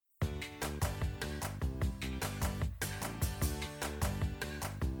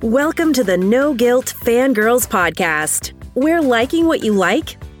Welcome to the No Guilt Fangirls podcast, where liking what you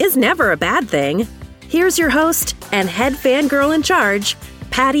like is never a bad thing. Here's your host and head fangirl in charge,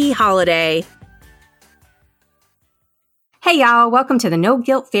 Patty Holiday. Hey y'all, welcome to the No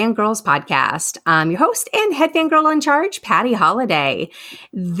Guilt Fangirls podcast. I'm your host and head fangirl in charge, Patty Holiday.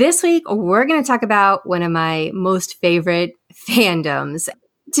 This week, we're going to talk about one of my most favorite fandoms.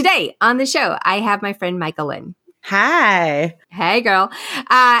 Today on the show, I have my friend Michaelin. Hi. Hey, girl.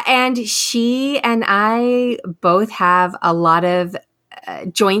 And she and I both have a lot of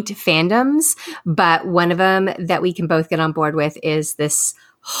joint fandoms, but one of them that we can both get on board with is this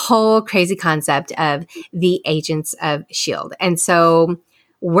whole crazy concept of the Agents of S.H.I.E.L.D. And so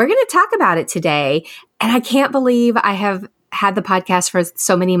we're going to talk about it today. And I can't believe I have had the podcast for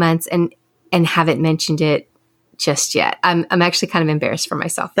so many months and haven't mentioned it just yet. I'm actually kind of embarrassed for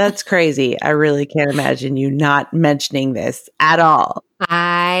myself. That's crazy. I really can't imagine you not mentioning this at all.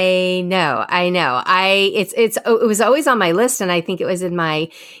 I know. It was always on my list, and I think it was in my,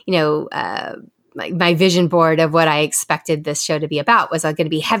 my vision board of what I expected this show to be about. Was going to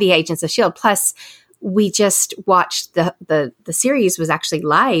be heavy Agents of S.H.I.E.L.D. Plus, we just watched the series was actually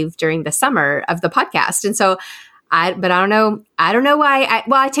live during the summer of the podcast, and so I don't know why.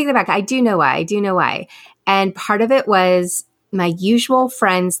 I take that back. I do know why. And part of it was my usual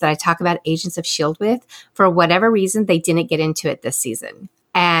friends that I talk about Agents of S.H.I.E.L.D. with, for whatever reason, they didn't get into it this season.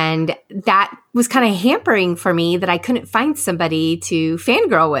 And that was kind of hampering for me that I couldn't find somebody to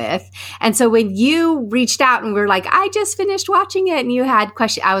fangirl with. And so when you reached out and were like, I just finished watching it, and you had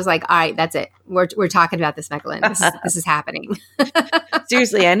questions, I was like, all right, that's it. We're talking about this, Michaelin. This is happening.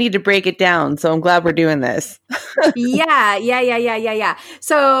 Seriously, I need to break it down. So I'm glad we're doing this. Yeah.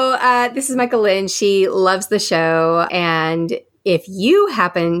 So this is Michaelin. She loves the show. And if you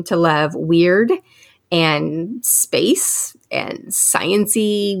happen to love weird and space and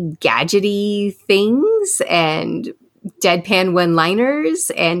sciencey, gadgety things and deadpan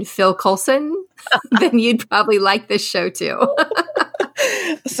one-liners and Phil Coulson, then you'd probably like this show too.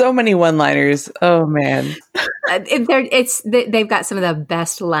 So many one-liners. Oh man. They've got some of the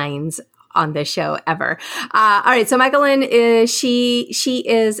best lines on this show ever. All right. So Michaelin is, she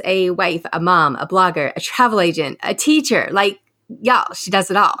is a wife, a mom, a blogger, a travel agent, a teacher, y'all, she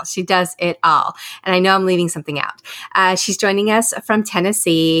does it all. And I know I'm leaving something out. She's joining us from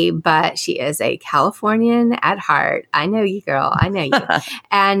Tennessee, but she is a Californian at heart. I know you, girl. I know you.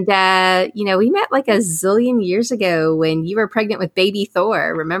 And, we met like a zillion years ago when you were pregnant with baby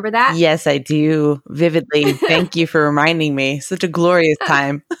Thor. Remember that? Yes, I do. Vividly. Thank you for reminding me. Such a glorious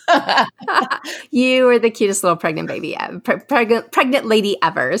time. You were the cutest little pregnant baby, pregnant lady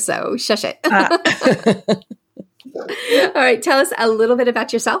ever. So shush it. All right. Tell us a little bit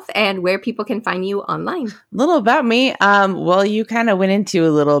about yourself and where people can find you online. A little about me. Well, you kind of went into a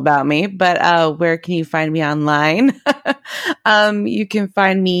little about me, but where can you find me online? You can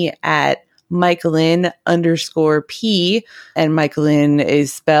find me at Michaelin_P, and Michaelin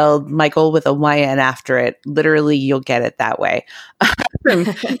is spelled Michael with a YN after it. Literally, you'll get it that way.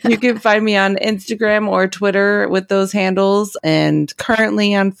 You can find me on Instagram or Twitter with those handles, and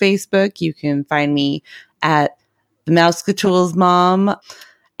currently on Facebook, you can find me at the Mousecatools Mom,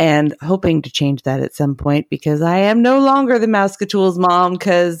 and hoping to change that at some point because I am no longer the Mousecatools Mom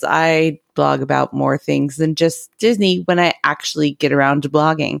because I blog about more things than just Disney when I actually get around to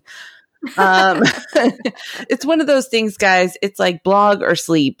blogging. It's one of those things, guys. It's like blog or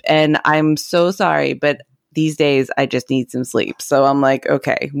sleep, and I'm so sorry, but these days I just need some sleep. So I'm like,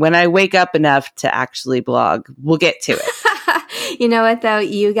 okay, when I wake up enough to actually blog, we'll get to it. You know what, though?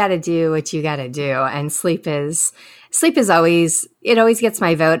 You got to do what you got to do. And sleep is always, it always gets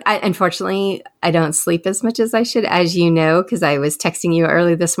my vote. Unfortunately, I don't sleep as much as I should, as you know, because I was texting you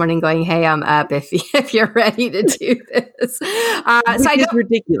early this morning going, hey, I'm up if you're ready to do this. It's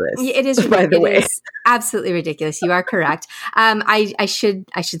ridiculous. It is ridiculous. By the way. It is absolutely ridiculous. You are correct. I should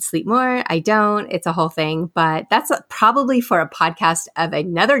sleep more. I don't. It's a whole thing. But that's probably for a podcast of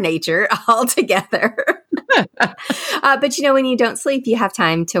another nature altogether. But when you don't sleep, you have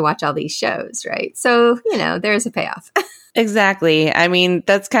time to watch all these shows, right? So, there's a payoff. Exactly. I mean,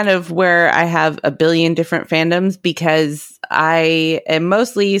 that's kind of where I have a billion different fandoms because I am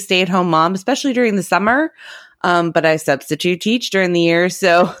mostly a stay-at-home mom, especially during the summer. but I substitute teach during the year.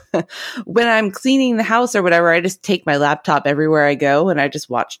 So when I'm cleaning the house or whatever, I just take my laptop everywhere I go and I just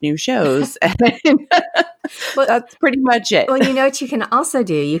watch new shows. Well, that's pretty much it. Well, you know what you can also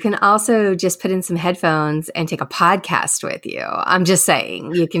do? You can also just put in some headphones and take a podcast with you. I'm just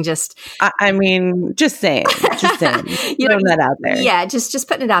saying. You can just... I mean, just saying. Just saying. Throwing that out there. Yeah, just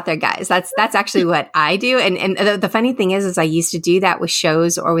putting it out there, guys. That's actually what I do. And the funny thing is I used to do that with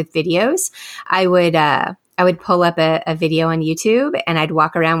shows or with videos. I would pull up a video on YouTube and I'd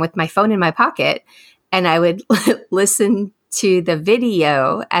walk around with my phone in my pocket and I would listen to the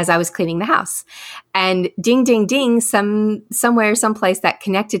video as I was cleaning the house. And ding, ding, ding, someplace that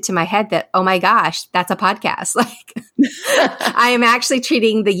connected to my head that, oh my gosh, that's a podcast. Like I am actually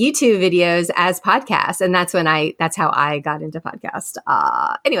treating the YouTube videos as podcasts. And that's how I got into podcast.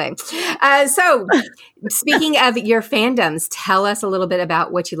 Anyway, so speaking of your fandoms, tell us a little bit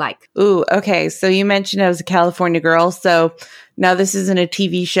about what you like. Ooh, okay. So you mentioned I was a California girl. So now this isn't a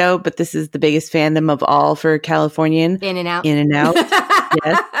TV show, but this is the biggest fandom of all for Californian. In-N-Out. In-N-Out.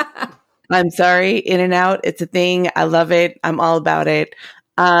 Yes. I'm sorry. In-N-Out. It's a thing. I love it. I'm all about it.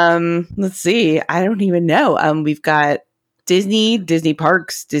 Let's see. I don't even know. We've got Disney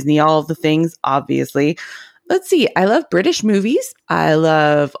parks, Disney, all of the things, obviously. Let's see. I love British movies. I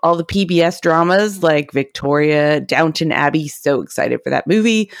love all the PBS dramas like Victoria, Downton Abbey. So excited for that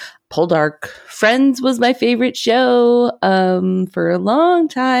movie. Poldark. Friends was my favorite show for a long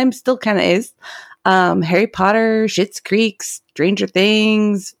time. Still kind of is. Harry Potter, Schitt's Creek, Stranger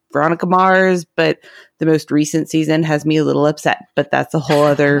Things, Veronica Mars, but the most recent season has me a little upset, but that's a whole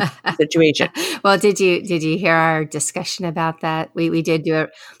other situation. Well, did you hear our discussion about that? We did do it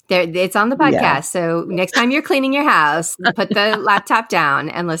there. It's on the podcast. Yeah. So next time you're cleaning your house, put the laptop down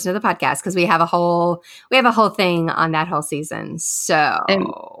and listen to the podcast because we have a whole thing on that whole season. So, and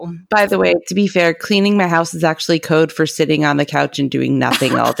by the way, to be fair, cleaning my house is actually code for sitting on the couch and doing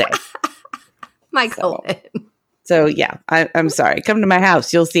nothing all day. Michael. So yeah, I'm sorry. Come to my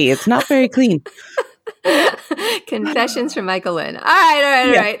house. You'll see. It's not very clean. Confessions from Michael Lynn. All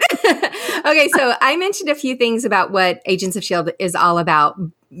right. Okay, so I mentioned a few things about what Agents of S.H.I.E.L.D. is all about,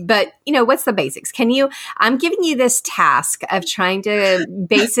 but what's the basics? I'm giving you this task of trying to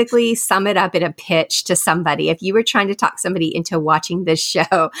basically sum it up in a pitch to somebody. If you were trying to talk somebody into watching this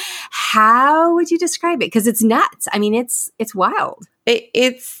show, how would you describe it? Because it's nuts. I mean, it's wild.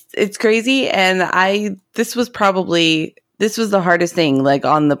 It's crazy. And this was the hardest thing like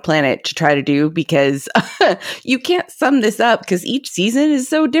on the planet to try to do because you can't sum this up because each season is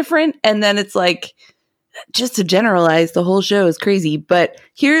so different. And then it's like, just to generalize, the whole show is crazy. But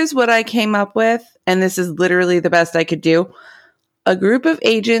here's what I came up with. And this is literally the best I could do. A group of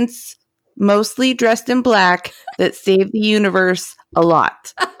agents, mostly dressed in black, that save the universe a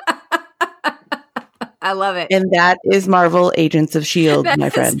lot. I love it. And that is Marvel Agents of S.H.I.E.L.D., my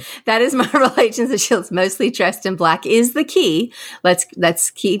friend. That is Marvel Agents of S.H.I.E.L.D., mostly dressed in black is the key.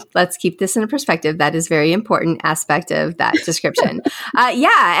 Let's keep this in perspective. That is very important aspect of that description.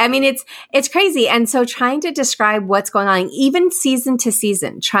 I mean, it's crazy. And so trying to describe what's going on, even season to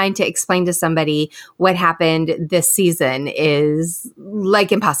season, trying to explain to somebody what happened this season is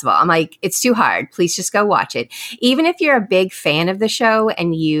like impossible. I'm like, it's too hard. Please just go watch it. Even if you're a big fan of the show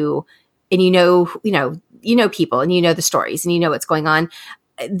and you know people and you know the stories and you know what's going on.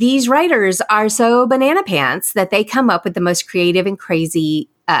 These writers are so banana pants that they come up with the most creative and crazy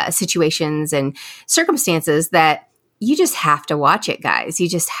situations and circumstances that you just have to watch it, guys. You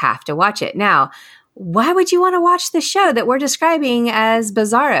just have to watch it. Now, why would you want to watch the show that we're describing as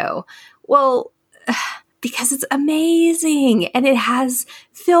bizarro? Well, because it's amazing and it has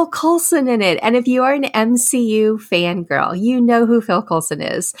Phil Coulson in it. And if you are an MCU fangirl, you know who Phil Coulson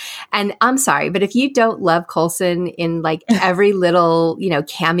is. And I'm sorry, but if you don't love Coulson in like every little,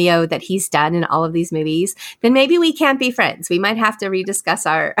 cameo that he's done in all of these movies, then maybe we can't be friends. We might have to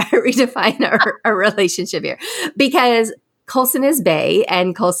redefine our relationship here because Coulson is bae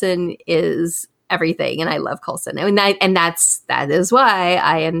and Coulson is everything. And I love Coulson. And that is why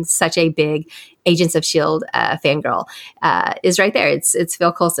I am such a big Agents of S.H.I.E.L.D. Fangirl, is right there. It's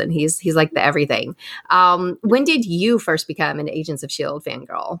Phil Coulson. He's like the everything. When did you first become an Agents of S.H.I.E.L.D.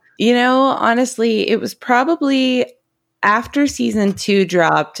 fangirl? Honestly, it was probably after season 2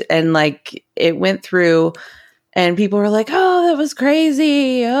 dropped and like it went through and people were like, oh, that was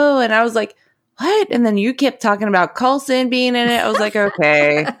crazy. Oh, and I was like, what? And then you kept talking about Coulson being in it. I was like,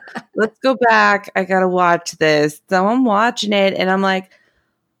 okay, let's go back. I got to watch this. So I'm watching it and I'm like,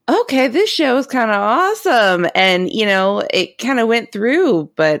 okay, this show is kind of awesome. And, it kind of went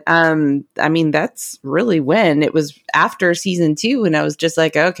through, but, I mean, that's really when it was after season 2. And I was just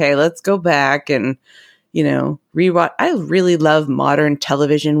like, okay, let's go back and, rewatch. I really love modern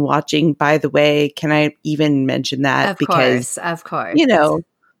television watching, by the way. Can I even mention that? Of course.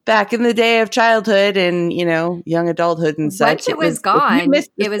 Back in the day of childhood and, young adulthood and such. Once it was gone, you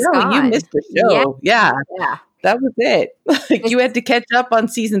missed the it was show, gone. You missed the show. Yeah. That was it. You had to catch up on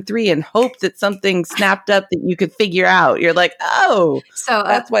season 3 and hope that something snapped up that you could figure out. You're like, oh, so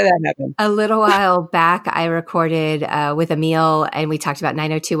that's why that happened. A little while back, I recorded with Emil and we talked about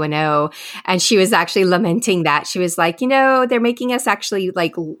 90210, and she was actually lamenting that. She was like, they're making us actually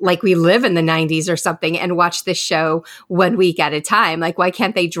like we live in the 90s or something and watch this show 1 week at a time. Like, why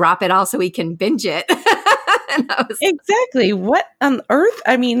can't they drop it all so we can binge it? Exactly. What on earth?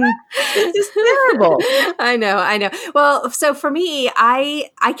 I mean, this is terrible. I know. Well, so for me, I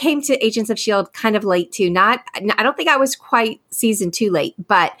came to Agents of S.H.I.E.L.D. kind of late too. I don't think I was quite season 2 late,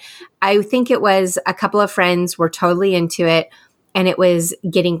 but I think it was a couple of friends were totally into it, and it was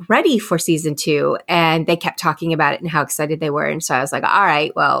getting ready for season 2, and they kept talking about it and how excited they were. And so I was like, all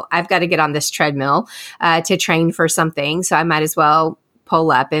right, well, I've got to get on this treadmill to train for something. So I might as well pull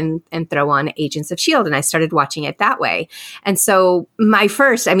up and throw on Agents of S.H.I.E.L.D. And I started watching it that way. And so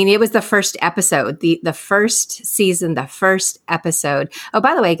it was the first episode, the first season, the first episode. Oh,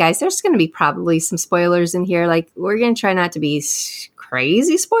 by the way, guys, there's going to be probably some spoilers in here. Like, we're going to try not to be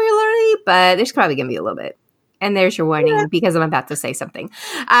crazy spoilery, but there's probably going to be a little bit. And there's your warning because I'm about to say something.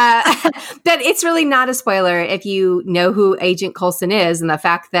 But it's really not a spoiler if you know who Agent Coulson is and the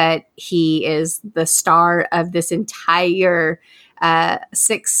fact that he is the star of this entire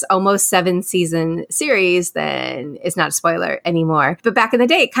 6, almost 7 season series, then it's not a spoiler anymore. But back in the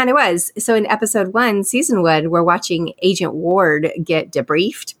day, it kind of was. So in episode 1, season 1, we're watching Agent Ward get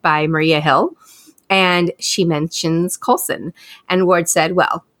debriefed by Maria Hill, and she mentions Coulson. And Ward said,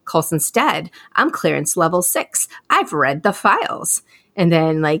 well, Coulson's dead. I'm clearance level 6. I've read the files. And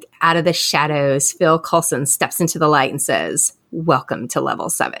then, like, out of the shadows, Phil Coulson steps into the light and says, welcome to level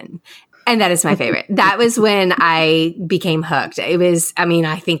 7. And that is my favorite. That was when I became hooked. It was,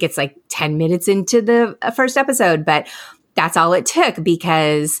 I think it's like 10 minutes into the first episode, but that's all it took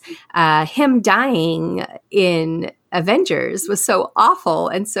because him dying in Avengers was so awful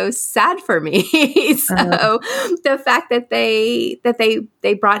and so sad for me. So the fact that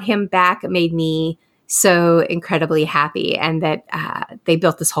they brought him back made me so incredibly happy, and that they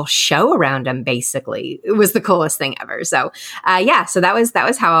built this whole show around him. Basically, it was the coolest thing ever. So, so that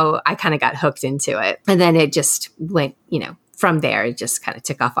was how I kind of got hooked into it, and then it just went, from there, it just kind of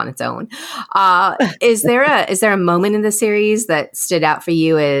took off on its own. Is there a moment in the series that stood out for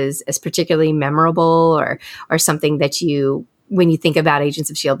you as particularly memorable, or something that you, when you think about Agents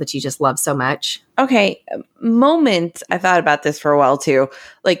of S.H.I.E.L.D., that you just love so much? Okay, moment. I thought about this for a while too.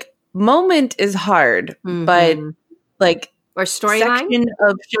 Like, moment is hard, but like, or storyline section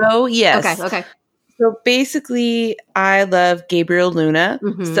of show, yes. Okay. So basically, I love Gabriel Luna.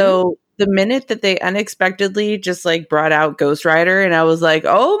 So the minute that they unexpectedly just like brought out Ghost Rider, and I was like,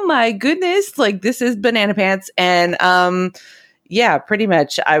 oh my goodness, like, this is banana pants. And yeah, pretty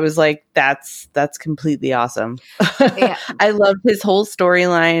much. I was like, that's completely awesome. Yeah. I loved his whole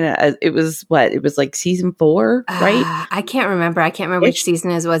storyline. It was like season 4, right? I can't remember. Which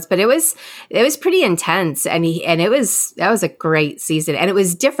season it was, but it was pretty intense. And that was a great season. And it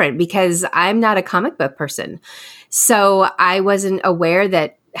was different because I'm not a comic book person. So I wasn't aware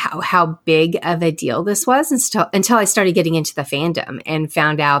that how big of a deal this was until I started getting into the fandom and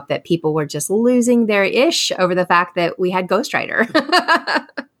found out that people were just losing their ish over the fact that we had Ghost Rider.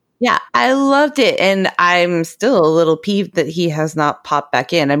 Yeah, I loved it. And I'm still a little peeved that he has not popped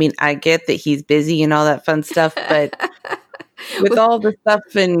back in. I mean, I get that he's busy and all that fun stuff, but with all the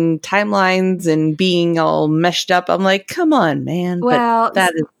stuff and timelines and being all meshed up, I'm like, come on, man. Well, but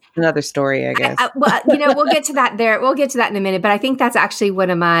that is another story, I guess. We'll get to that there. We'll get to that in a minute. But I think that's actually one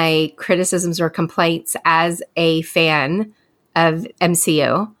of my criticisms or complaints as a fan of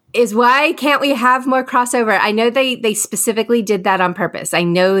MCU is, why can't we have more crossover? I know they specifically did that on purpose. I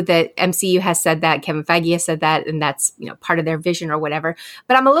know that MCU has said that, Kevin Feige has said that, and that's, part of their vision or whatever.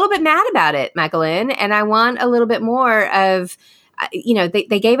 But I'm a little bit mad about it, Michaelin, and I want a little bit more of,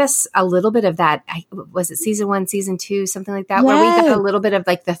 they gave us a little bit of that. Was it season 1, season 2, something like that, where we got a little bit of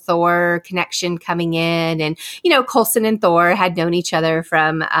like the Thor connection coming in, and Coulson and Thor had known each other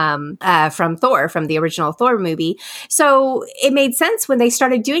from Thor, from the original Thor movie. So it made sense when they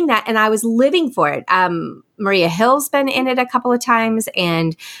started doing that, and I was living for it. Maria Hill's been in it a couple of times,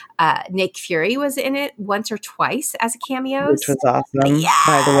 and Nick Fury was in it once or twice as a cameo. Which was awesome, yes,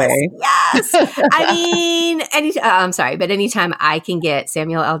 by the way. Yes. I mean, I'm sorry, but anytime I can get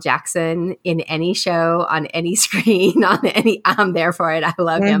Samuel L. Jackson in any show, on any screen, I'm there for it. I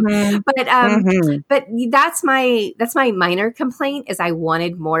love him. But that's my minor complaint, is I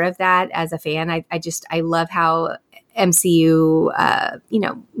wanted more of that as a fan. I love how MCU,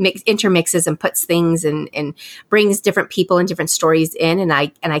 intermixes and puts things and brings different people and different stories in. And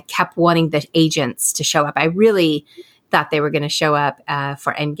I kept wanting the agents to show up. I really thought they were going to show up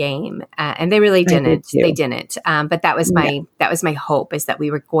for Endgame, and they really didn't. They didn't. But that was my hope, is that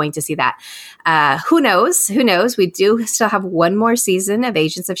we were going to see that. Who knows? We do still have one more season of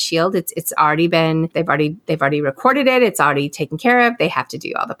Agents of S.H.I.E.L.D. It's already been, they've already recorded it. It's already taken care of. They have to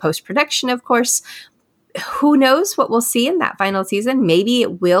do all the post-production, of course. Who knows what we'll see in that final season? Maybe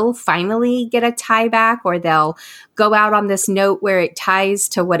it will finally get a tie back, or they'll go out on this note where it ties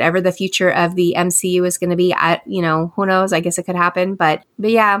to whatever the future of the MCU is going to be. Who knows? I guess it could happen, but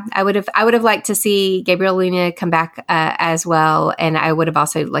yeah, I would have liked to see Gabriel Luna come back as well, and I would have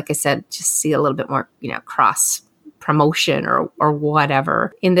also, like I said, just see a little bit more, cross promotion or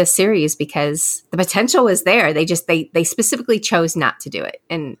whatever in this series, because the potential is there. They specifically chose not to do it.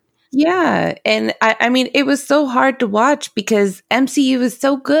 And yeah. And I mean, it was so hard to watch because MCU is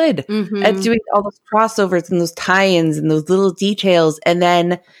so good at doing all those crossovers and those tie-ins and those little details. And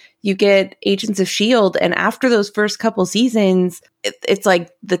then you get Agents of S.H.I.E.L.D. And after those first couple seasons, it's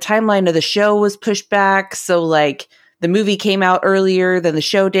like the timeline of the show was pushed back. So like the movie came out earlier than the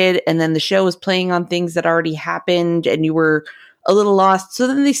show did. And then the show was playing on things that already happened and you were a little lost. So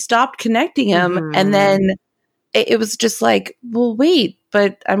then they stopped connecting them. And then it was just like, well, wait,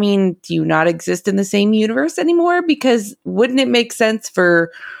 but I mean, do you not exist in the same universe anymore? Because wouldn't it make sense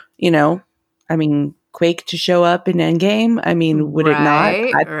for, Quake to show up in Endgame? I mean, would it not?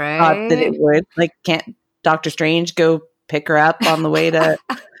 I thought that it would. Like, can't Doctor Strange go pick her up on the way to,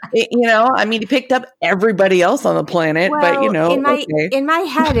 he picked up everybody else on the planet, but in my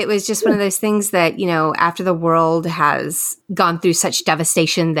head, it was just one of those things that, after the world has gone through such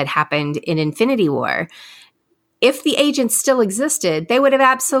devastation that happened in Infinity War, if the agents still existed, they would have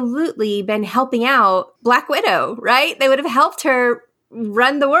absolutely been helping out Black Widow, right? They would have helped her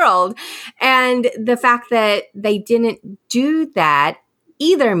run the world. And the fact that they didn't do that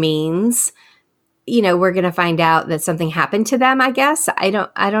either means, we're going to find out that something happened to them, I guess. I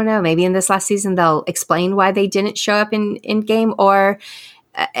don't know. Maybe in this last season, they'll explain why they didn't show up in Endgame, or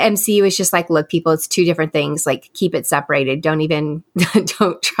MCU is just like, look, people, it's two different things. Like, keep it separated. Don't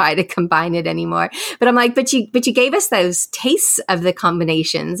try to combine it anymore. But I'm like, but you gave us those tastes of the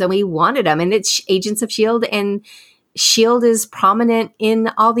combinations and we wanted them. And it's Agents of S.H.I.E.L.D. and S.H.I.E.L.D. is prominent in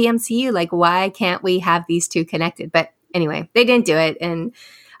all the MCU. Like, why can't we have these two connected? But anyway, they didn't do it. And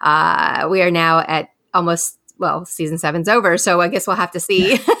we are now at season 7's over. So I guess we'll have to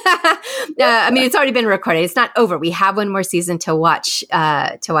see. It's already been recorded. It's not over. We have one more season to watch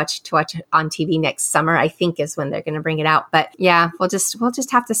on TV next summer, I think, is when they're going to bring it out. But yeah, we'll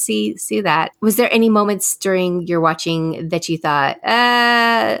just have to see that. Was there any moments during your watching that you thought,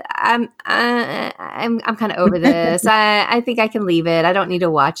 I'm kind of over this. I think I can leave it. I don't need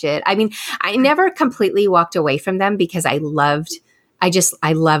to watch it. I mean, I never completely walked away from them because I love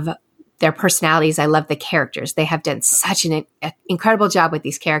their personalities. I love the characters. They have done such an incredible job with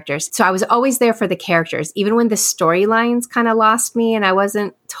these characters. So I was always there for the characters. Even when the storylines kind of lost me and I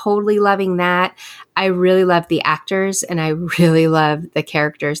wasn't totally loving that, I really love the actors and I really love the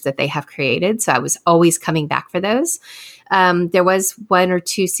characters that they have created. So I was always coming back for those. There was 1 or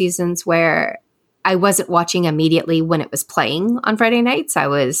 2 seasons where I wasn't watching immediately when it was playing on Friday nights. I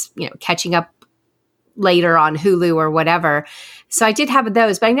was, catching up later on Hulu or whatever. So I did have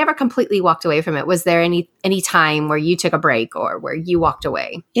those, but I never completely walked away from it. Was there any time where you took a break or where you walked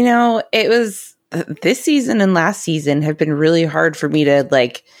away? It was this season and last season have been really hard for me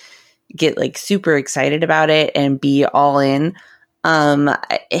to get super excited about it and be all in. I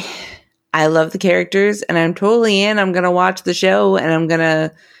love the characters and I'm totally in. I'm going to watch the show and I'm going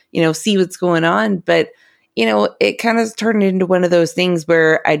to, see what's going on. But it kind of turned into one of those things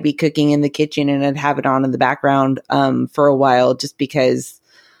where I'd be cooking in the kitchen and I'd have it on in the background for a while just because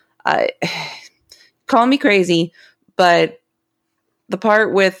call me crazy, but the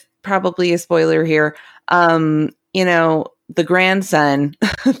part with, probably a spoiler here, the grandson,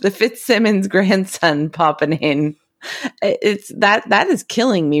 the Fitzsimmons grandson popping in, it's that is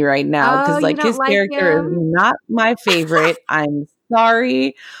killing me right now because his character is not my favorite. I'm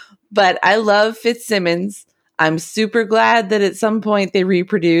sorry. But I love Fitzsimmons. I'm super glad that at some point they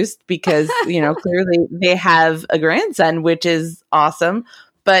reproduced because, clearly they have a grandson, which is awesome.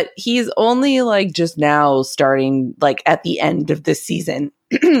 But he's only like just now starting, like at the end of this season,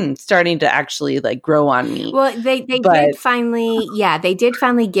 starting to actually like grow on me. Well, they did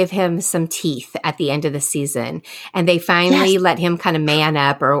finally give him some teeth at the end of the season, and they finally let him kind of man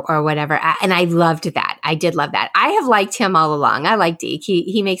up or whatever. And I loved that. I did love that. I have liked him all along. I like Deke.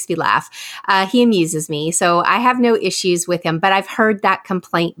 He makes me laugh. He amuses me. So I have no issues with him, but I've heard that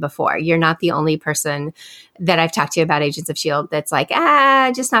complaint before. You're not the only person that I've talked to about Agents of S.H.I.E.L.D. that's like,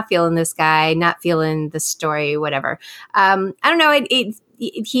 just not feeling this guy, not feeling the story, whatever. I don't know.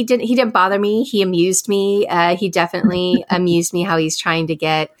 He didn't bother me. He amused me. He definitely amused me how he's trying to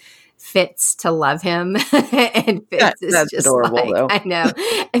get Fitz to love him. And Fitz is just adorable, like, though. I know.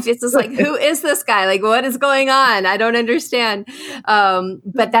 And Fitz is like, who is this guy? Like, what is going on? I don't understand.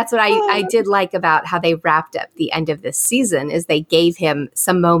 But that's what I did like about how they wrapped up the end of this season is they gave him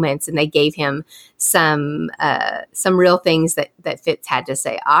some moments and they gave him some real things that Fitz had to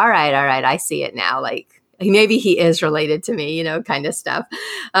say. All right. I see it now. Like, maybe he is related to me, kind of stuff.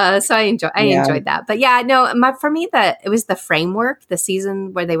 So I enjoyed that. But yeah, no, for me, it was the framework, the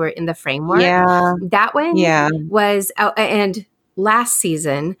season where they were in the framework. Yeah. That one was, and last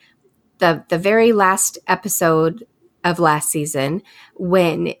season, the very last episode of last season,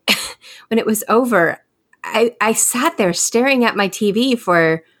 when it was over, I sat there staring at my TV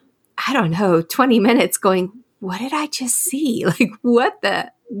for, I don't know, 20 minutes going, what did I just see? Like, what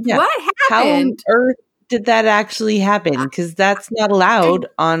happened? How on earth did that actually happen? Because that's not allowed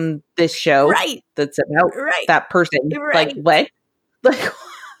on this show. Right. That's about that person. Right. Like, what? Like,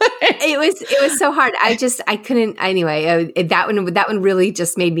 it was so hard. I couldn't. Anyway, that one really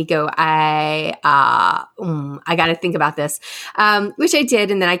just made me go, I got to think about this, which I did.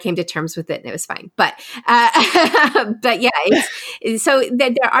 And then I came to terms with it and it was fine. But yeah, so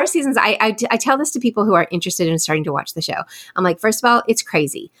there are seasons. I tell this to people who are interested in starting to watch the show. I'm like, first of all, it's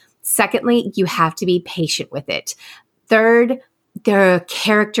crazy. Secondly, you have to be patient with it. Third, the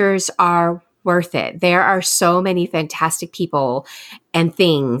characters are worth it. There are so many fantastic people and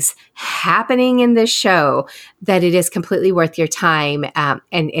things happening in this show that it is completely worth your time,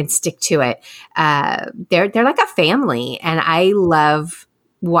 and stick to it. They're like a family, and I love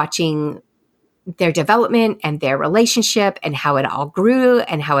watching their development and their relationship and how it all grew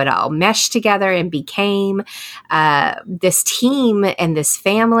and how it all meshed together and became this team and this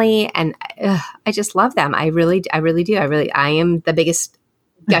family. And I just love them. I really do. I am the biggest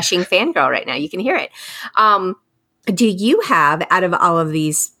gushing fangirl right now. You can hear it. Do you have, out of all of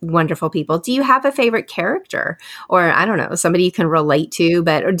these wonderful people, do you have a favorite character, or I don't know, somebody you can relate to,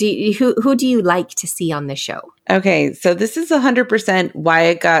 or who do you like to see on the show? Okay, so this is 100% why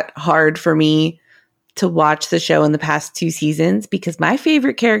it got hard for me to watch the show in the past 2 seasons, because my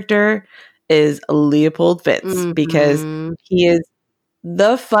favorite character is Leopold Fitz, because he is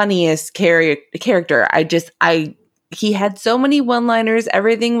the funniest character. He had so many one-liners,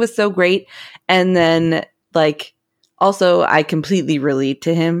 everything was so great, and then like, also, I completely relate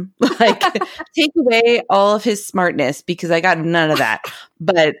to him. Like, take away all of his smartness because I got none of that.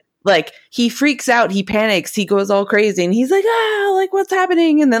 But like, he freaks out, he panics, he goes all crazy, and he's like, like, what's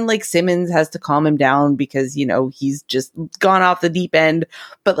happening? And then like Simmons has to calm him down because, he's just gone off the deep end,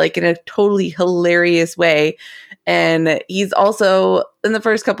 but like in a totally hilarious way. And he's also, in the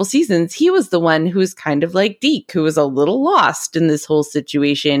first couple seasons, he was the one who's kind of like Deke, who was a little lost in this whole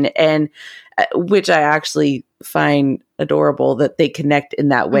situation, and which I actually find adorable that they connect in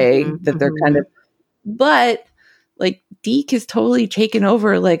that way, that they're kind of, but like Deke has totally taken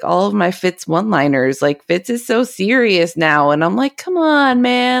over like all of my Fitz one-liners. Like, Fitz is so serious now, and I'm like, come on,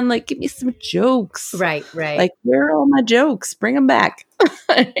 man, like, give me some jokes. Right. Like, where are all my jokes? Bring them back.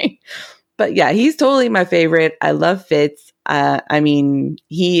 But yeah, he's totally my favorite. I love Fitz. I mean,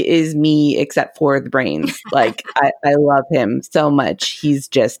 he is me except for the brains. Like, I love him so much. He's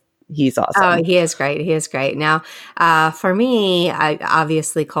awesome. Oh, he is great. He is great. Now, for me, I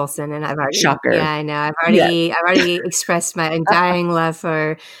obviously Coulson, and I've already, shocker. Yeah, I know. I've already expressed my undying love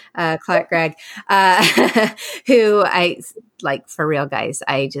for Clark Gregg, who I like, for real, guys.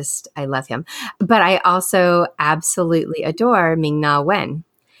 I love him. But I also absolutely adore Ming-Na Wen.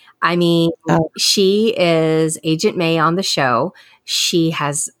 I mean, she is Agent May on the show. She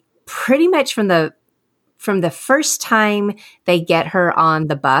has pretty much from the first time they get her on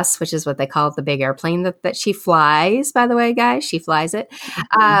the bus, which is what they call the big airplane that she flies, by the way, guys, she flies it.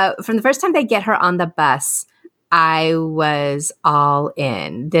 From the first time they get her on the bus, I was all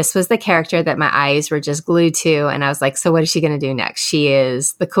in. This was the character that my eyes were just glued to. And I was like, so what is she going to do next? She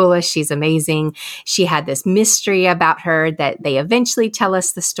is the coolest. She's amazing. She had this mystery about her that they eventually tell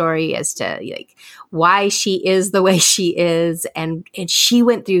us the story as to like why she is the way she is. And she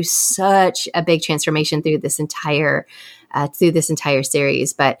went through such a big transformation through this entire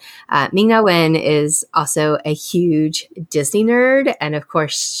series. But Ming-Na Wen is also a huge Disney nerd. And of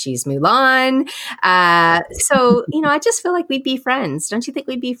course, she's Mulan. So, I just feel like we'd be friends. Don't you think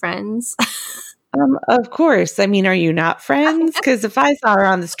we'd be friends? Of course. I mean, are you not friends? Because if I saw her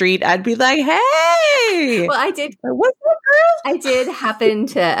on the street, I'd be like, hey. Well, I did. What's up, girl? I did happen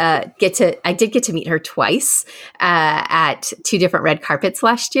to get to meet her twice at 2 different red carpets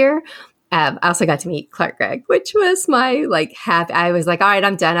last year. I also got to meet Clark Gregg, which was my happy. I was like, all right,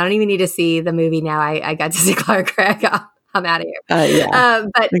 I'm done. I don't even need to see the movie now. I got to see Clark Gregg. I'm out of here.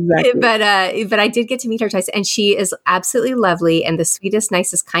 Exactly. But I did get to meet her twice, and she is absolutely lovely and the sweetest,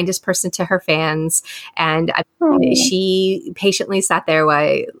 nicest, kindest person to her fans. And she patiently sat there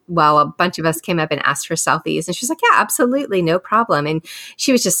while a bunch of us came up and asked for selfies. And she was like, yeah, absolutely. No problem. And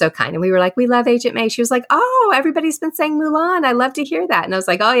she was just so kind. And we were like, we love Agent May. She was like, oh, everybody's been saying Mulan. I love to hear that. And I was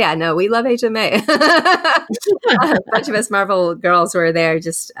like, oh yeah, no, we love Agent May. A bunch of us Marvel girls were there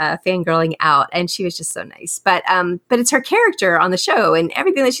just fangirling out. And she was just so nice. But it's her character on the show and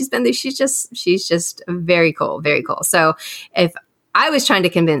everything that she's been through. She's just very cool, very cool. So if I was trying to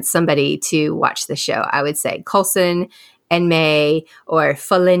convince somebody to watch the show, I would say Coulson and May, or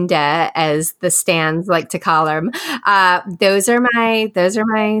Felinda, as the Stans like to call them. Those are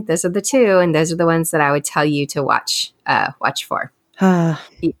the 2, and those are the ones that I would tell you to watch for.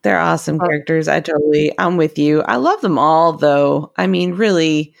 They're awesome characters. I'm with you. I love them all, though. I mean,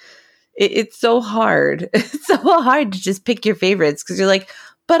 really. It's so hard. It's so hard to just pick your favorites because you're like,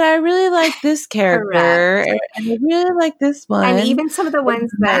 but I really like this character and I really like this one. And even some of the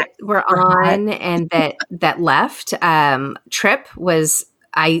ones that were on and that left, Trip was,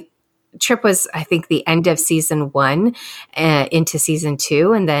 I think, the end of season 1 into season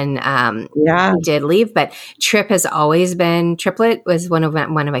 2. And then he did leave. But Triplet was one of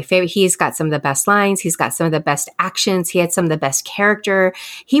my favorite. He's got some of the best lines. He's got some of the best actions. He had some of the best character.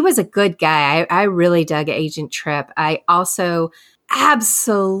 He was a good guy. I really dug Agent Trip. I also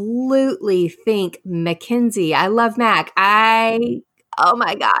absolutely think Mackenzie. I love Mac. Oh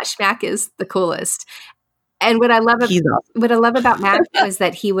my gosh, Mac is the coolest. And what I love about Mac was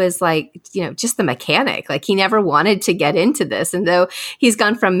that he was just the mechanic. Like, he never wanted to get into this. And though he's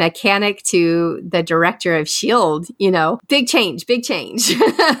gone from mechanic to the director of S.H.I.E.L.D., big change.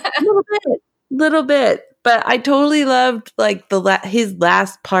 Little bit. But I totally loved his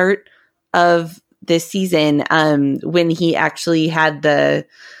last part of this season when he actually had the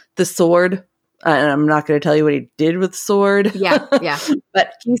sword. And I'm not going to tell you what he did with the sword. Yeah.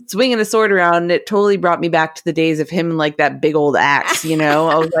 But he's swinging a sword around, and it totally brought me back to the days of him and that big old axe,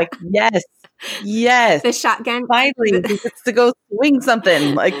 I was like, yes. The shotgun. Finally, he gets to go swing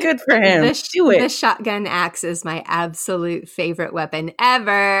something. Good for him. Do it. The shotgun axe is my absolute favorite weapon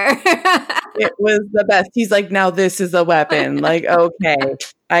ever. It was the best. He's like, now this is a weapon. Okay,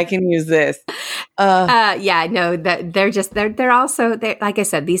 I can use this. They're also, like I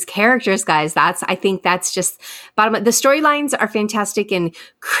said, these characters, guys, I think that's just bottom up. The storylines are fantastic and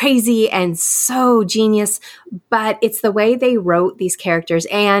crazy and so genius, but it's the way they wrote these characters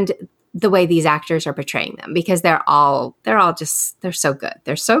and the way these actors are portraying them, because they're so good.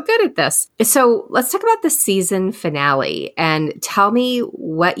 They're so good at this. So let's talk about the season finale and tell me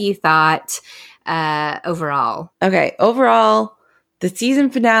what you thought overall. Okay. Overall, the season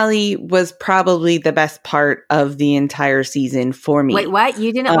finale was probably the best part of the entire season for me. Wait, what?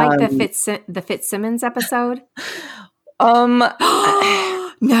 You didn't like the Fitzsimmons episode?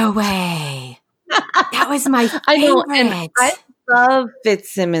 No way. That was my favorite. I know, and I love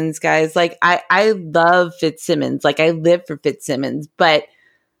Fitzsimmons, guys. I love Fitzsimmons. I live for Fitzsimmons, but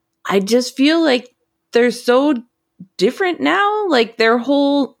I just feel like they're so different now. Their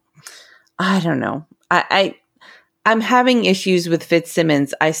whole, I don't know. I'm having issues with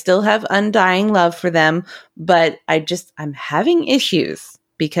Fitzsimmons. I still have undying love for them, but I'm having issues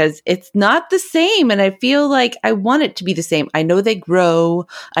because it's not the same. And I feel like I want it to be the same. I know they grow.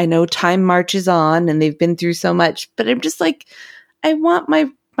 I know time marches on and they've been through so much, but I'm just I want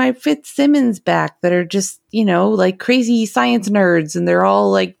my Fitzsimmons back that are just, crazy science nerds. And they're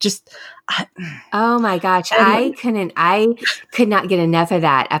all oh my gosh. I could not get enough of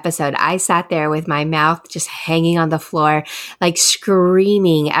that episode. I sat there with my mouth just hanging on the floor,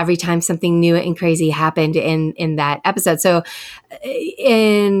 screaming every time something new and crazy happened in that episode. So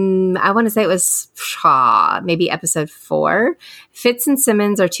in I want to say it was maybe episode 4. Fitz and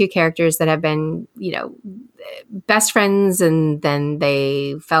Simmons are two characters that have been, best friends, and then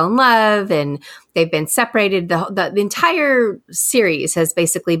they fell in love and they've been separated. The entire series has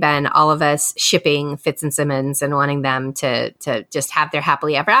basically been all of us shipping Fitz and Simmons and wanting them to just have their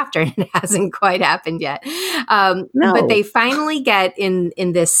happily ever after. And it hasn't quite happened yet. No. But they finally get in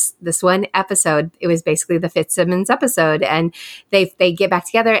this one episode. It was basically the Fitzsimmons episode, and they get back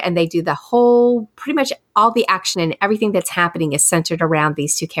together and they do the whole, pretty much all the action and everything that's happening is centered around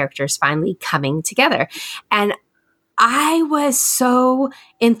these two characters finally coming together. And I was so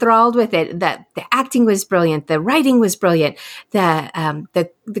enthralled with it. That the acting was brilliant, the writing was brilliant, the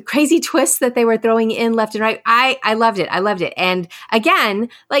crazy twists that they were throwing in left and right. I loved it. I loved it. And again,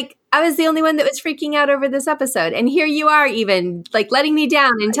 like, I was the only one that was freaking out over this episode, and here you are, even like letting me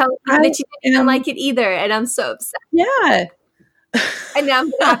down and telling me that you didn't like it either, and I'm so upset. Yeah. And now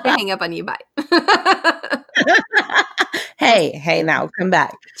I'm gonna have to hang up on you. Bye. Hey, now come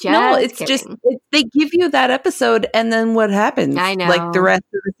back. Just kidding. Just they give you that episode, and then what happens? I know. Like the rest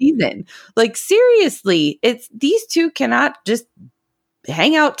of the season. Like, seriously, it's these two cannot just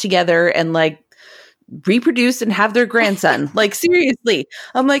hang out together and like reproduce and have their grandson. Like, seriously,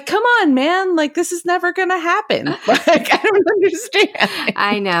 I'm like, come on, man! Like, this is never gonna happen. Like, I don't understand.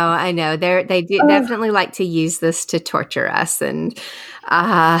 I know. They do definitely like to use this to torture us, and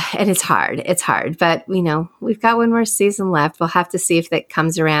it's hard. It's hard, but we've got one more season left. We'll have to see if that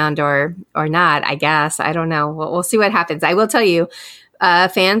comes around or not. I guess, I don't know. We'll see what happens. I will tell you,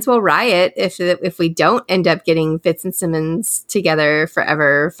 fans will riot if we don't end up getting Fitz and Simmons together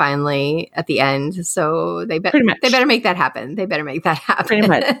forever finally at the end. So they better make that happen. Pretty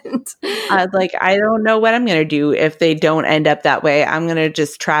much. I don't know what I'm going to do if they don't end up that way. I'm going to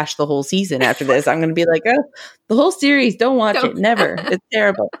just trash the whole season after this. I'm going to be like, oh, the whole series, don't watch it. Never. It's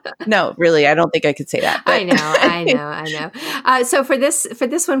terrible. No, really, I don't think I could say that. But. I know. So for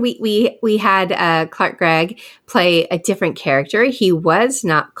this one, we had Clark Gregg play a different character. He was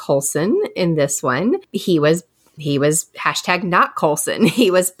not Coulson in this one. He was hashtag not Coulson.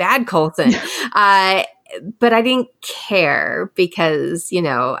 He was bad Coulson. But I didn't care because,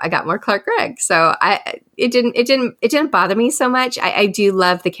 I got more Clark Gregg. So it didn't bother me so much. I do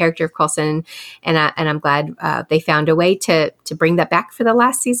love the character of Coulson, and I'm glad they found a way to bring that back for the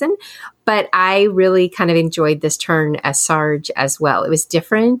last season. But I really kind of enjoyed this turn as Sarge as well. It was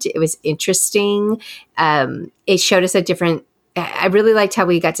different. It was interesting. It showed us a different. I really liked how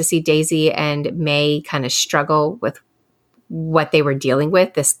we got to see Daisy and May kind of struggle with what they were dealing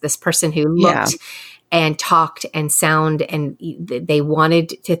with. This person who looked and talked and sound, and they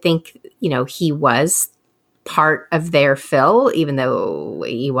wanted to think, he was part of their Phil, even though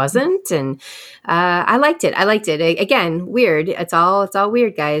he wasn't. And I liked it. Again, weird. It's all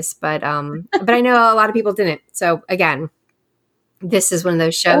weird, guys. But I know a lot of people didn't. So again, this is one of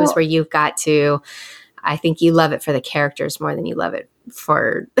those shows where you've got to. I think you love it for the characters more than you love it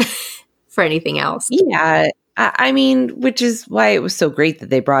for anything else. Yeah. I mean, which is why it was so great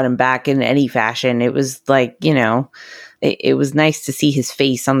that they brought him back in any fashion. It was like, it was nice to see his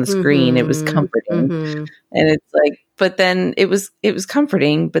face on the screen. It was comforting. And it's like, but then it was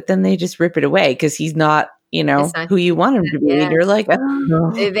comforting, but then they just rip it away because he's not, who you want him to be. Yeah. And you're like,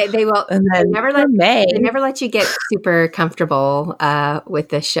 oh. They will. They never let you get super comfortable with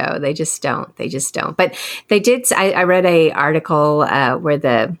this show. They just don't. But they did. I read a article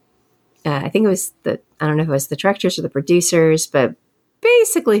where I think it was I don't know if it was the directors or the producers, but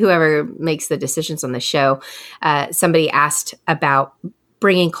basically whoever makes the decisions on the show, somebody asked about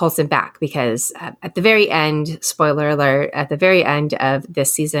bringing Coulson back because at the very end, spoiler alert, at the very end of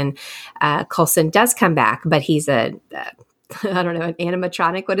this season, Coulson does come back, but he's I don't know, an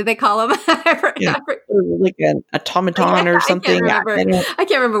animatronic. What do they call him? Like an automaton or something. I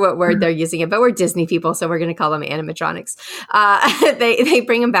can't remember what word they're using it, but we're Disney people, so we're going to call them animatronics. They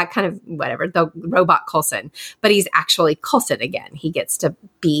bring him back kind of whatever, the robot Coulson, but he's actually Coulson again. He gets to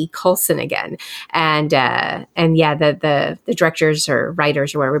be Coulson again. And the directors or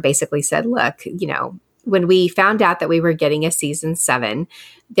writers or whatever basically said, look, when we found out that we were getting a season 7,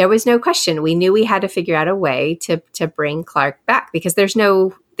 there was no question. We knew we had to figure out a way to bring Clark back because there is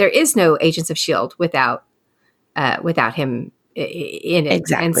no Agents of S.H.I.E.L.D. without him in it.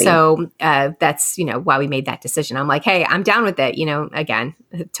 Exactly. And so that's, why we made that decision. I'm like, hey, I'm down with it. Again,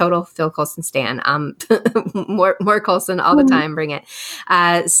 total Phil Coulson stan. More Coulson all the time. Bring it.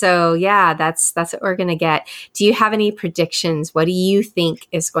 So yeah, that's what we're going to get. Do you have any predictions? What do you think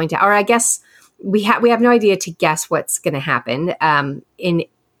is going to, or I guess we have no idea to guess what's going to happen.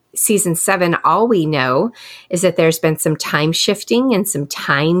 season 7, all we know is that there's been some time shifting and some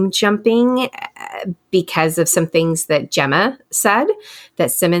time jumping because of some things that Gemma said,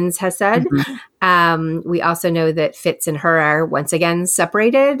 that Simmons has said. We also know that Fitz and her are once again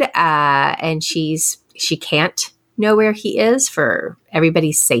separated, and she can't know where he is for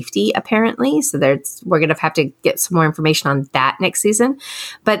everybody's safety, apparently. So we're going to have to get some more information on that next season.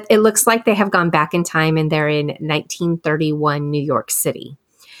 But it looks like they have gone back in time and they're in 1931 New York City.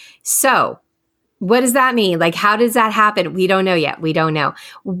 So what does that mean? Like, how does that happen? We don't know yet. We don't know.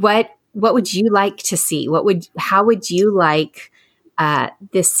 What would you like to see? How would you like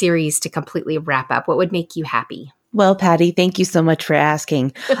this series to completely wrap up? What would make you happy? Well, Patty, thank you so much for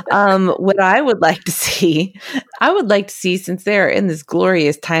asking. What I would like to see, since they're in this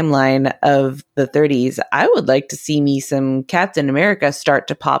glorious timeline of the 30s, I would like to see me some Captain America start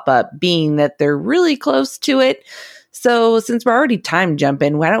to pop up, being that they're really close to it. So since we're already time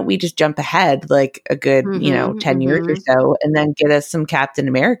jumping, why don't we just jump ahead like a good, 10 years or so, and then get us some Captain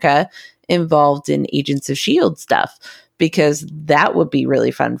America involved in Agents of S.H.I.E.L.D. stuff, because that would be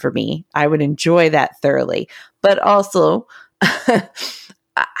really fun for me. I would enjoy that thoroughly. But also, at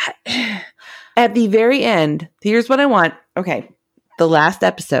the very end, here's what I want. Okay, the last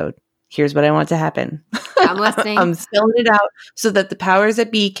episode, here's what I want to happen. I'm listening. I'm spelling it out so that the powers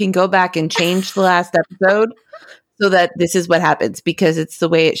that be can go back and change the last episode so that this is what happens, because it's the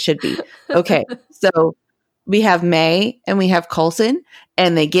way it should be. Okay, so we have May and we have Coulson,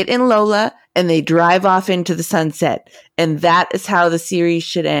 and they get in Lola and they drive off into the sunset. And that is how the series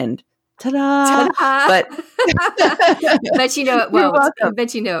should end. Ta-da! Ta-da! But you know it won't.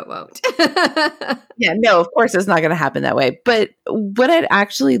 But you know it won't. Yeah, no, of course it's not going to happen that way. But what I'd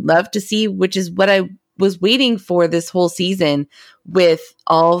actually love to see, which is what I was waiting for this whole season with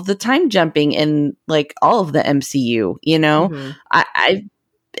all of the time jumping and like all of the MCU, I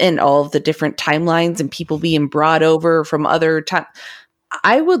and all of the different timelines and people being brought over from other time.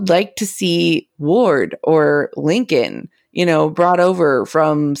 I would like to see Ward or Lincoln, brought over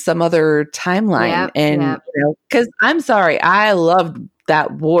from some other timeline. Because I'm sorry, I loved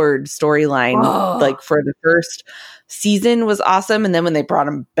that Ward storyline. Like for the first season was awesome. And then when they brought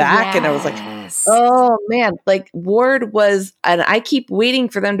him back and I was like, oh man, like Ward was, and I keep waiting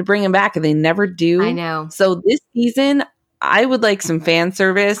for them to bring him back and they never do. I know. So this season, I would like some fan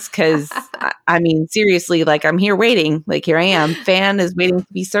service because, I mean, seriously, like I'm here waiting. Like here I am. Fan is waiting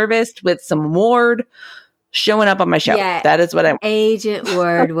to be serviced with some Ward showing up on my show. Yeah, that is what I want. Agent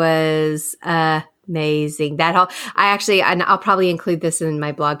Ward was amazing. And I'll probably include this in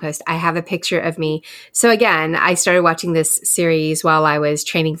my blog post. I have a picture of me. So again, I started watching this series while I was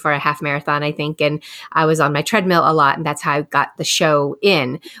training for a half marathon, I think. And I was on my treadmill a lot. And that's how I got the show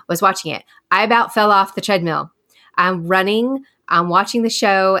was watching it. I about fell off the treadmill. I'm running, I'm watching the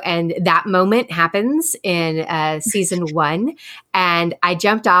show, and that moment happens in season 1. And I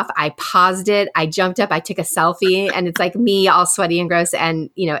jumped off, I paused it, I jumped up, I took a selfie, and it's like me all sweaty and gross, and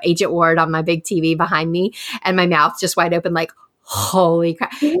Agent Ward on my big TV behind me, and my mouth just wide open, like, holy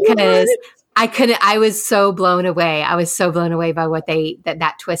crap. Because I was so blown away. I was so blown away by what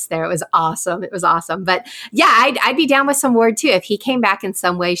that twist there. It was awesome. It was awesome. But yeah, I'd be down with some Ward too. If he came back in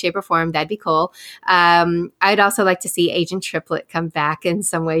some way, shape or form, that'd be cool. I'd also like to see Agent Triplet come back in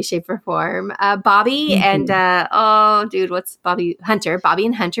some way, shape or form. Bobby and, what's Bobby? Hunter. Bobby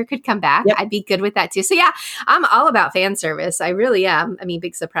and Hunter could come back. Yep. I'd be good with that too. So yeah, I'm all about fan service. I really am. I mean,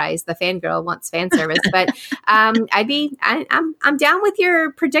 big surprise. The fangirl wants fan service, but I'm down with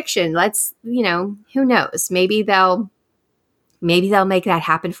your prediction. Let's, who knows? Maybe they'll make that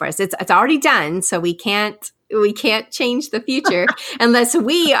happen for us. It's already done, so we can't change the future unless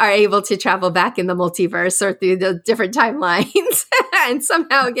we are able to travel back in the multiverse or through the different timelines and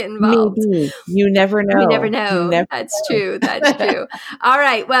somehow get involved. Maybe. You never know. You never know. That's true. All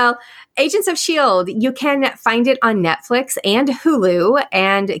right. Well, Agents of S.H.I.E.L.D., you can find it on Netflix and Hulu,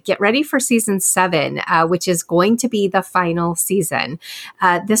 and get ready for season 7, which is going to be the final season.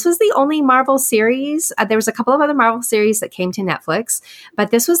 This was the only Marvel series. There was a couple of other Marvel series that came to Netflix,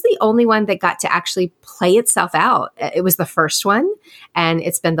 but this was the only one that got to actually play itself out. It was the first one, and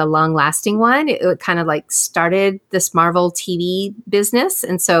it's been the long-lasting one. It kind of like started this Marvel TV business.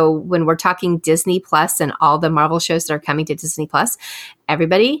 And so when we're talking Disney Plus and all the Marvel shows that are coming to Disney Plus,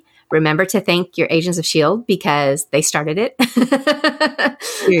 everybody remember to thank your Agents of S.H.I.E.L.D. because they started it.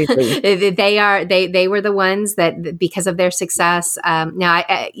 Seriously. They were the ones that, because of their success. Now,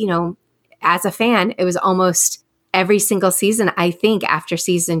 as a fan, it was almost every single season. I think after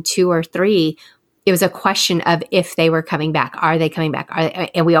season 2 or 3, it was a question of if they were coming back. Are they coming back?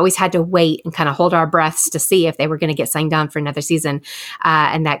 And we always had to wait and kind of hold our breaths to see if they were going to get signed on for another season.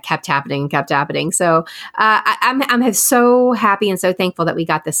 And that kept happening. So I'm so happy and so thankful that we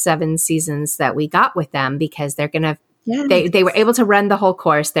got the 7 seasons that we got with them, because they're going to, they were able to run the whole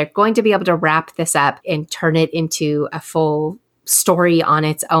course. They're going to be able to wrap this up and turn it into a full story on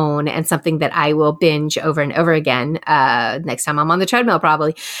its own, and something that I will binge over and over again next time I'm on the treadmill,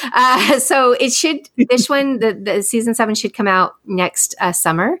 probably. So it should, this one, the season 7 should come out next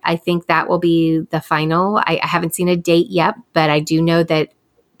summer. I think that will be the final. I haven't seen a date yet, but I do know that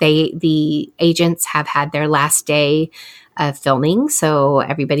the agents have had their last day of filming. So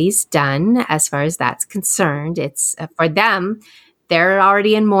everybody's done as far as that's concerned. It's for them. They're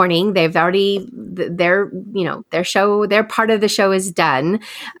already in mourning. They've already, their part of the show is done.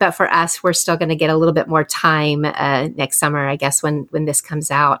 But for us, we're still going to get a little bit more time next summer, I guess, when this comes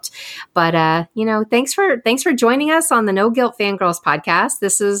out. But, thanks for joining us on the No Guilt Fangirls podcast.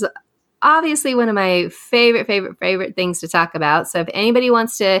 This is obviously one of my favorite things to talk about. So if anybody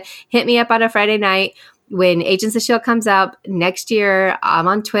wants to hit me up on a Friday night, when Agents of S.H.I.E.L.D. comes up next year, I'm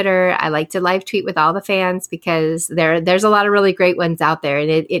on Twitter. I like to live tweet with all the fans, because there's a lot of really great ones out there. And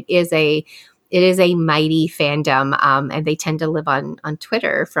it is a mighty fandom, and they tend to live on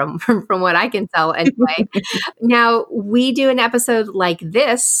Twitter from what I can tell anyway. Now, we do an episode like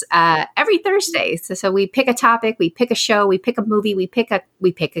this every Thursday. So we pick a topic, we pick a show, we pick a movie, we pick a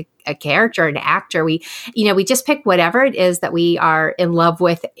character, an actor. We just pick whatever it is that we are in love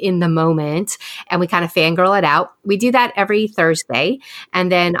with in the moment, and we kind of fangirl it out. We do that every Thursday.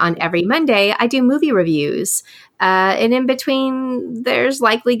 And then on every Monday, I do movie reviews. And in between, there's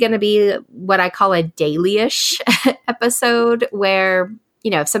likely going to be what I call a daily-ish episode where,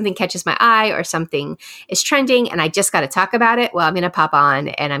 if something catches my eye or something is trending and I just got to talk about it, well, I'm going to pop on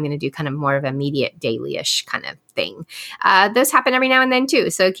and I'm going to do kind of more of an immediate daily-ish kind of thing. Those happen every now and then too,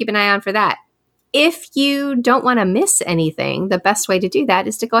 so keep an eye on for that. If you don't want to miss anything, the best way to do that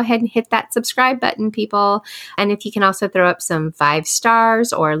is to go ahead and hit that subscribe button, people. And if you can also throw up some 5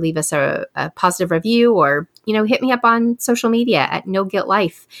 stars or leave us a positive review, or, hit me up on social media at No Guilt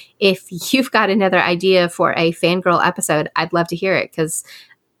Life. If you've got another idea for a fangirl episode, I'd love to hear it, because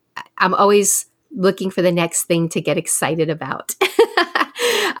I'm always looking for the next thing to get excited about.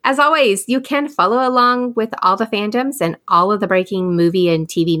 As always, you can follow along with all the fandoms and all of the breaking movie and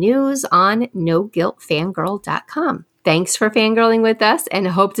TV news on NoGuiltFangirl.com. Thanks for fangirling with us, and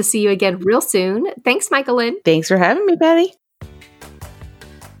hope to see you again real soon. Thanks, Michael Lynn. Thanks for having me, Patty.